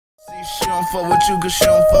She don't fuck with you cause she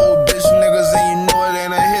don't fuck with bitch niggas, and you know it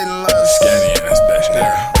ain't a hidden love. Scanny ass bitch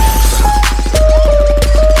there.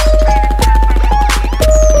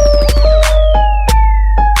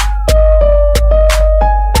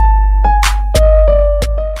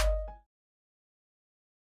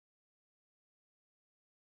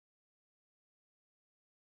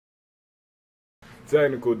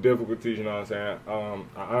 Technical difficulties, you know what I'm saying?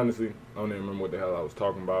 I honestly don't even remember what the hell I was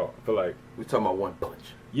talking about. I feel like we're talking about One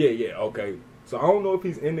Punch. Yeah, okay. So I don't know if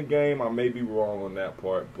he's in the game. I may be wrong on that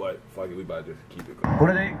part, but fuck it, we about to just keep it going. こ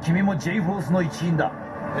れで君も J-Force の一員だ。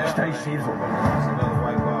期待しているぞ。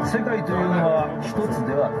世界というのは一つ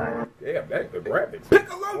ではない。Yeah, back the graphics.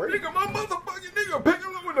 Piccolo, nigga, my motherfucking nigga,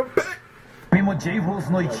 Piccolo in the back. 君も J-Force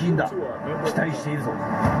の一員だ。期待しているぞ。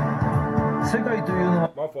世界というのは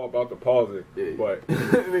My fault about the pause it, but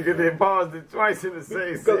nigga they paused it twice in the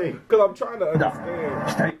same scene. Cause I'm trying to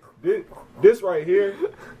understand. This right here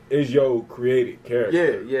is your created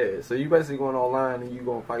character. Yeah. So you basically going online and you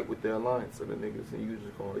gonna fight with the alliance of the niggas, and you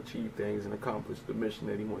just gonna achieve things and accomplish the mission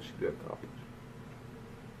that he wants you to accomplish.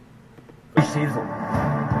 しているぞ。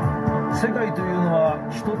世界というのは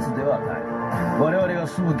一つではない。我々が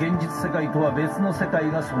住む現実世界とは別の世界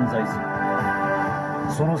が存在する。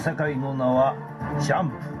その世界の名はジャン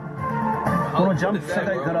プ。このジャンプ世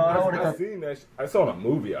界から現れた。I saw in a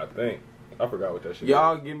movie, I think. I forgot what that shit.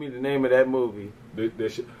 Y'all give me the name of that movie.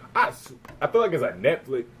 This shit. I feel like it's a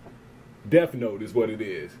Netflix. Death Note is what it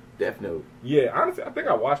is. Death Note. Yeah, honestly, I think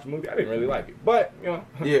I watched the movie. I didn't really like it, but you know,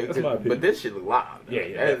 that's my opinion. But this shit look loud.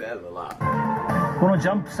 Yeah. That's a lot. このジ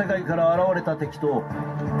ャンプ世界から現れた敵と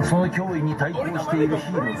その脅威に対抗しているヒ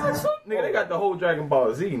ーロー。Nigga, they got the whole Dragon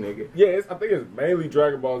Ball Z, nigga. Yeah, I think it's mainly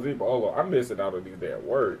Dragon Ball Z, but hold on, I'm missing out on these damn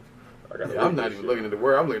words. I'm not even looking at the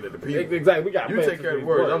word. I'm looking at the people. Exactly, we got. You take care of the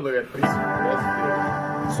words. I'm looking at the people.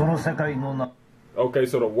 That'sその世界の名。Okay,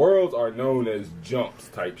 so the worlds are known as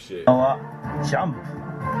jumps type shit. はジャンプ。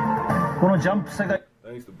このジャンプ世界。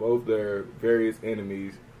Thanks to both their various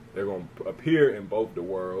enemies, they're going to appear in both the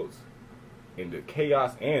worlds, in the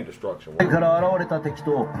chaos and destruction world. から現れた敵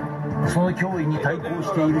とその脅威に対抗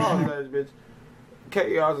しているヒーロー。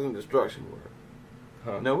Chaos and destruction world.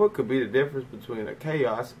 Huh? Now, what could be the difference between a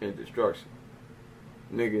chaos and destruction,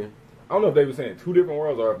 nigga? I don't know if they were saying two different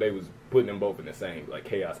worlds or if they was putting them both in the same, like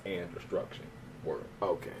chaos and destruction world.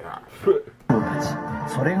 Okay, alright.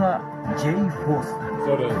 それが J-Force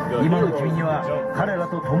だ。今の君には彼ら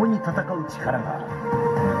と共に戦う力がある。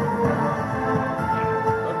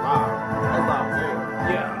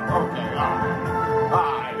Yeah. Okay,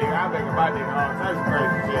 alright, nigga, I think about this all types of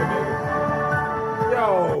crazy shit, nigga.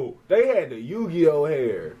 Yo, they had the Yu-Gi-Oh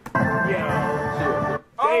hair. Shit.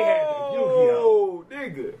 They had the Yu-Gi-Oh.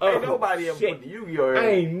 Nigga. Ain't nobody ever put the Yu-Gi-Oh hair. I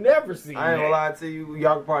ain't never seen that. I ain't gonna lie to you.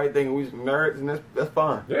 Y'all probably thinking we some nerds, and that's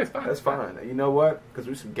fine. Yeah, it's fine. That's fine. You know what? Because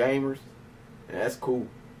we some gamers, and that's cool.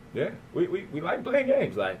 Yeah, we like playing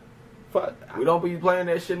games. Like, fuck. We don't be playing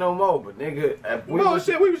that shit no more, but nigga. We was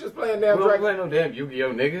just playing damn We don't play no damn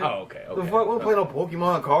Yu-Gi-Oh, nigga. Oh, okay. The fuck? We don't play no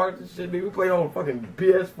Pokemon cards and shit, nigga. We play on fucking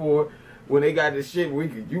PS4 when they got this shit where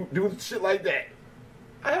we could do shit like that.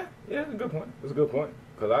 Yeah, it's a good point. It's a good point.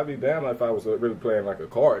 Because I'd be damn if I was really playing like a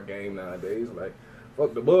card game nowadays. Like,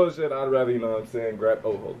 fuck the bullshit. I'd rather, you know what I'm saying, grab,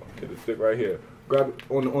 oh, hold on, get the stick right here. Grab it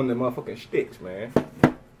on the motherfucking sticks, man.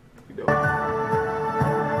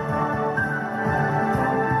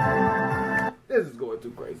 This is going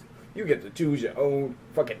too crazy. You get to choose your own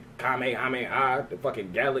fucking Kamehameha, the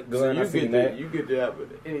fucking Gallic gun. So you get to have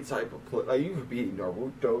any type of play. Like, you could be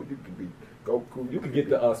Naruto, you could be Goku. You could get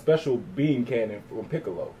the special beam cannon from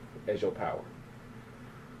Piccolo as your power.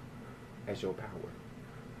 As your power.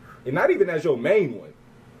 And not even as your main one.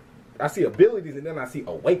 I see abilities and then I see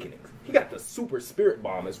awakenings. He got the super spirit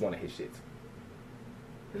bomb as one of his shits.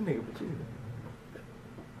 This nigga Vegeta.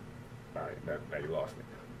 Alright, now you lost me.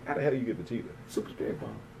 How the hell do you get Vegeta? Super spirit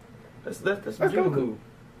bomb. That's Vegeta move.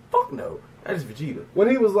 Fuck no. That is Vegeta. When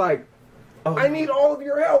he was like, I need all of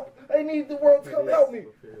your help. I need the world to come help me.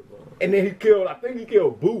 And then I think he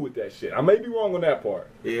killed Boo with that shit. I may be wrong on that part.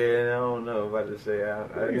 Yeah, I don't know if I just say I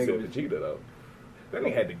think he said Vegeta though. Then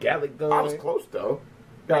they had the Gallic gun. I was close though.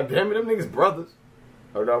 God damn it, them niggas brothers.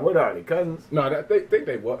 Oh no, what are they, cousins? No, they think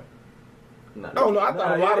they what? No, I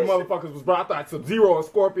thought a lot of motherfuckers was brothers. I thought Sub-Zero and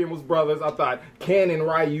Scorpion was brothers. I thought Ken and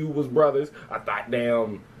Ryu was brothers. I thought a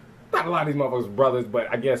lot of these motherfuckers were brothers, but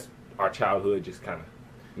I guess our childhood just kind of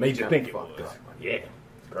made you think it was. Up. Yeah,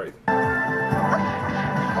 it's crazy.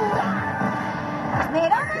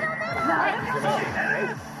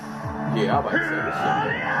 Yeah, I'm about to say this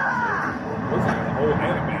shit. What's like an old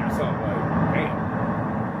anime or something like, damn.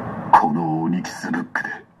 このオニキスブックで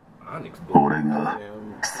俺が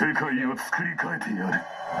世界を作り変えてやる。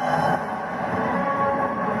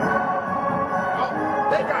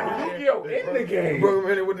 They got Yu-Gi-Oh in the game. Brought him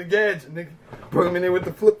in there with the gadget, nigga. Brought him in there with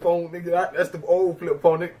the flip phone, nigga. That's the old flip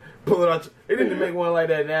phone, nigga. Pull it out. They didn't make one like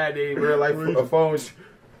that nowadays. Real life a phone.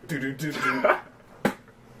 Do.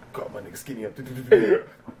 Call my nigga skinny up.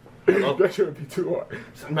 That shouldn't be too hard.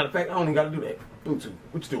 Matter of fact, I don't even gotta do that. Bluetooth.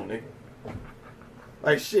 What you doing, nigga?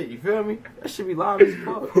 Like shit, you feel me? That shit be live as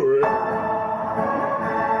fuck. For real.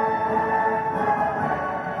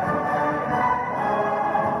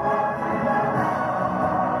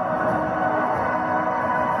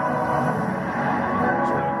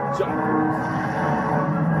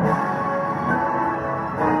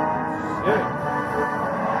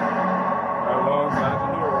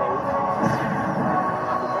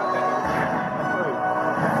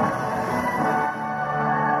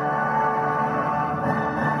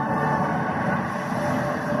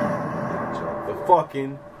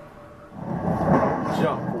 Fucking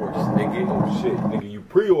Jump Force, nigga. Oh shit, nigga, you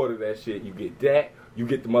pre-order that shit, you get that, you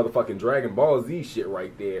get the motherfucking Dragon Ball Z shit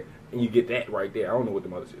right there, and you get that right there. I don't know what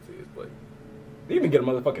the other shit is, but you even get a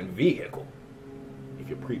motherfucking vehicle if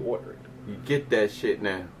you pre-order it. You get that shit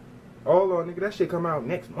now. Hold on, nigga, that shit come out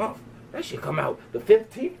next month. That shit come out the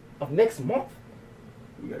 15th of next month.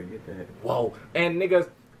 We gotta get that. Whoa, and niggas,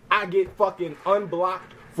 I get fucking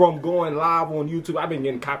unblocked from going live on YouTube. I've been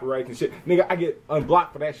getting copyrights and shit. Nigga, I get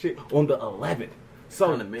unblocked for that shit on the 11th.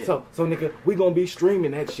 So nigga, we gonna be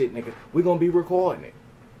streaming that shit, nigga. We gonna be recording it.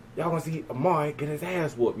 Y'all gonna see Amari get his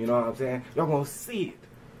ass whooped, you know what I'm saying? Y'all gonna see it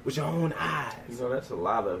with your own eyes. You know, that's a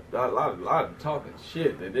lot of talking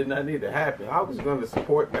shit that did not need to happen. I was gonna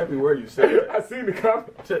support everywhere you said it. I seen the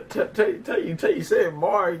comment. Tell you said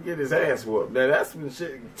Mari get his ass whooped. Now that's when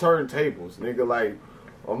shit turned tables, nigga. Like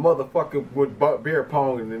a motherfucker with beer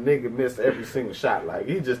pong and the nigga missed every single shot. Like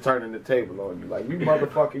he just turning the table on you. Like you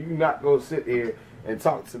motherfucker, you not gonna sit here and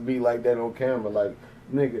talk to me like that on camera. Like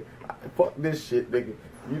nigga, fuck this shit, nigga.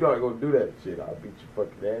 You not gonna do that shit. I'll beat your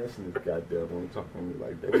fucking ass in this goddamn room talking to me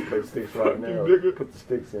like that. Play sticks right now. Put the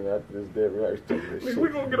sticks in after this dead reaction. Nigga, we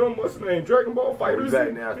gonna get on what's name? Dragon Ball Fighters.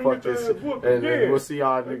 Exactly now. Fuck this shit. And we'll see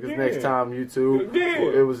y'all niggas next time, YouTube.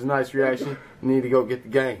 It was a nice reaction. Need to go get the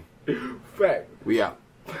game. Fact. We out.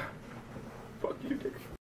 Fuck you, nigga.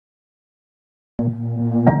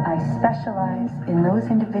 I specialize in those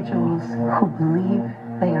individuals who believe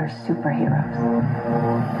they are superheroes.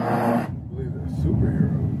 Believe they're superheroes.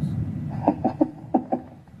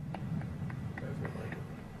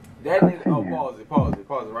 That nigga. Oh, pause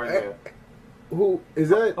it right there. Who is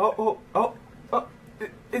that? Oh.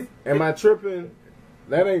 Am I tripping?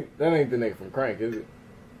 That ain't the nigga from Crank, is it?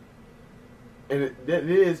 And that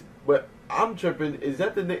is, but I'm tripping. Is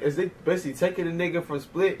that the nigga? Is they basically taking a nigga from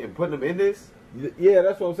Split and putting him in this? Yeah,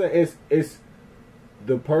 that's what I'm saying. It's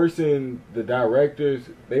the person, the directors.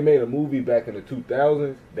 They made a movie back in the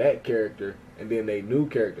 2000s. That character, and then they new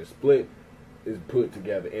character Split is put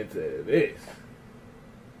together into this.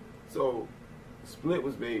 So, Split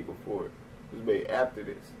was made before. It was made after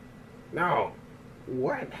this. No.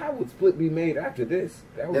 What? How would Split be made after this?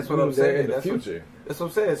 That's what I'm saying. In the future. That's what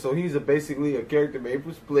I'm saying. So he's basically a character made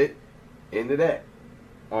for Split into that.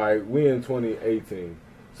 Alright, we in 2018.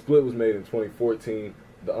 Split was made in 2014.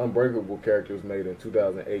 The Unbreakable character was made in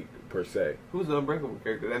 2008 per se. Who's the Unbreakable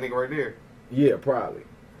character? That nigga right there. Yeah, probably.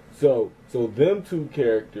 So them two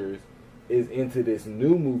characters is into this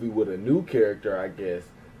new movie with a new character, I guess.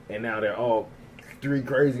 And now they're all three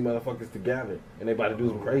crazy motherfuckers together. And they about to do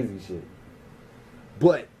some crazy shit.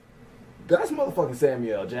 But that's motherfucking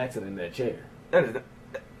Samuel L. Jackson in that chair. That is.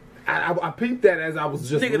 I peeped that as I was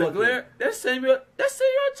just Nigga, the glare. That's Samuel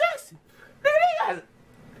Jackson. Nigga, they got.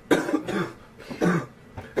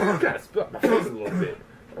 I gotta spill my face a little bit.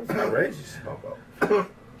 That's outrageous.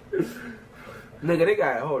 Nigga, they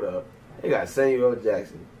got. Hold up. They got Samuel L.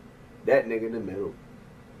 Jackson. That nigga in the middle.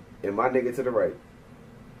 And my nigga to the right.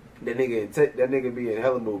 That nigga be in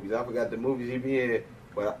hella movies. I forgot the movies he be in.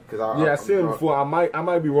 But I seen him before. I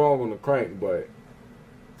might be wrong on the Crank, but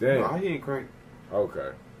damn. No, he ain't Crank.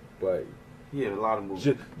 Okay, but he in a lot of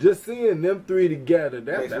movies. Just seeing them three together,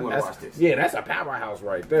 that's a powerhouse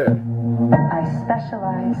right there. I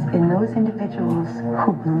specialize in those individuals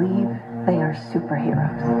who believe they are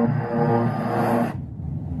superheroes.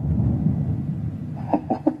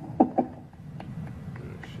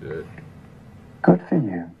 Shit. Good for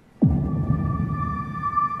you.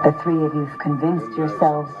 The three of you've convinced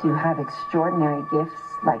yourselves you have extraordinary gifts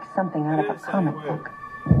like something out of a comic book.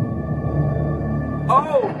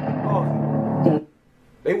 Oh!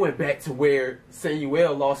 They went back to where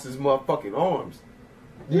Samuel lost his motherfucking arms.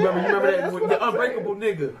 You remember that what the I'm Unbreakable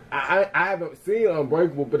nigga? I haven't seen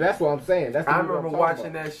Unbreakable, but that's what I'm saying. That's the I movie remember I'm talking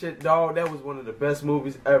watching about. that shit, dog. That was one of the best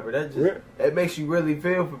movies ever. That just it makes you really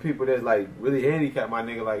feel for people that's like really handicapped, my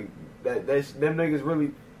nigga. Like them niggas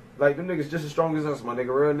really. Like, them niggas just as strong as us, my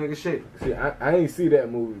nigga. Real nigga shit. See, I ain't see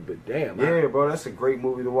that movie, but damn. Yeah, bro, that's a great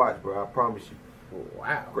movie to watch, bro. I promise you.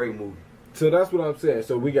 Wow. Great movie. So that's what I'm saying.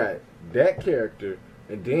 So we got that character,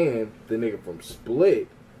 and then the nigga from Split.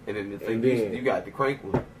 And then you got the Crank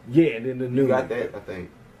one. Yeah, and then the new You got one. that, I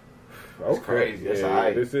think. Okay. It's crazy. That's yeah,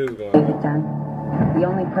 alright. This is going Get it done. The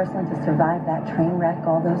only person to survive that train wreck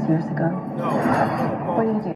all those years ago. No. What do you do?